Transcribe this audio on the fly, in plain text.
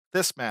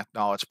This math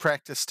knowledge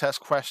practice test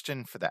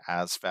question for the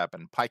ASVAB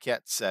and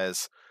PiCAT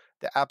says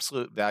the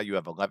absolute value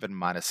of 11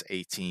 minus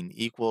 18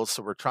 equals.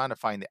 So we're trying to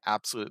find the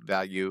absolute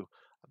value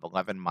of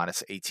 11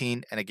 minus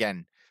 18. And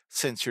again,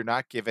 since you're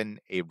not given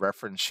a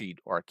reference sheet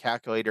or a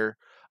calculator,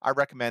 I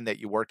recommend that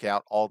you work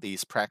out all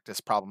these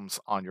practice problems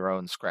on your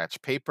own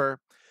scratch paper.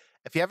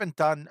 If you haven't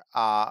done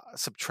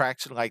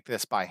subtraction like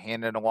this by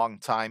hand in a long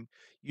time,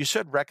 you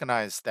should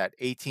recognize that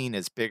 18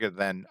 is bigger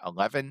than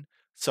 11.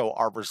 So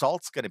our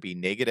result's going to be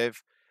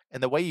negative.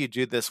 And the way you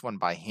do this one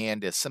by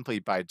hand is simply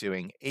by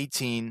doing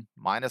 18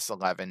 minus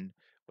 11,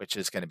 which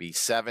is going to be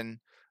 7.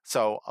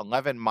 So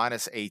 11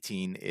 minus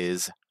 18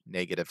 is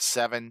negative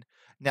 7.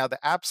 Now, the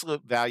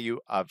absolute value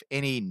of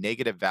any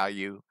negative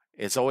value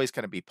is always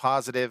going to be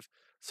positive.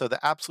 So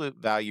the absolute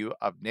value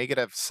of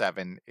negative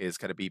 7 is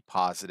going to be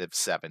positive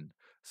 7.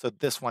 So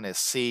this one is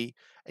C.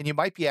 And you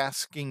might be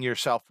asking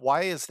yourself,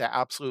 why is the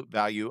absolute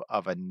value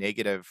of a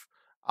negative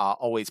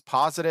always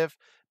positive?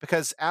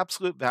 Because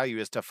absolute value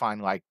is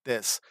defined like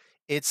this: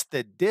 it's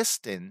the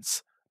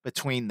distance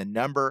between the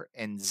number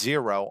and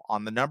zero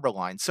on the number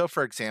line. So,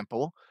 for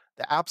example,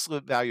 the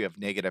absolute value of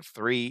negative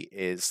 3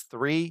 is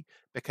 3,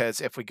 because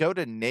if we go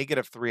to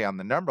negative 3 on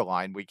the number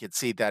line, we can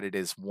see that it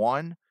is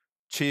 1,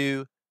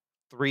 2,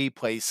 3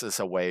 places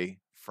away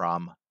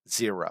from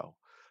 0.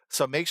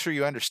 So make sure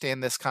you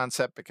understand this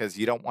concept because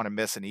you don't want to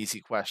miss an easy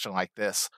question like this.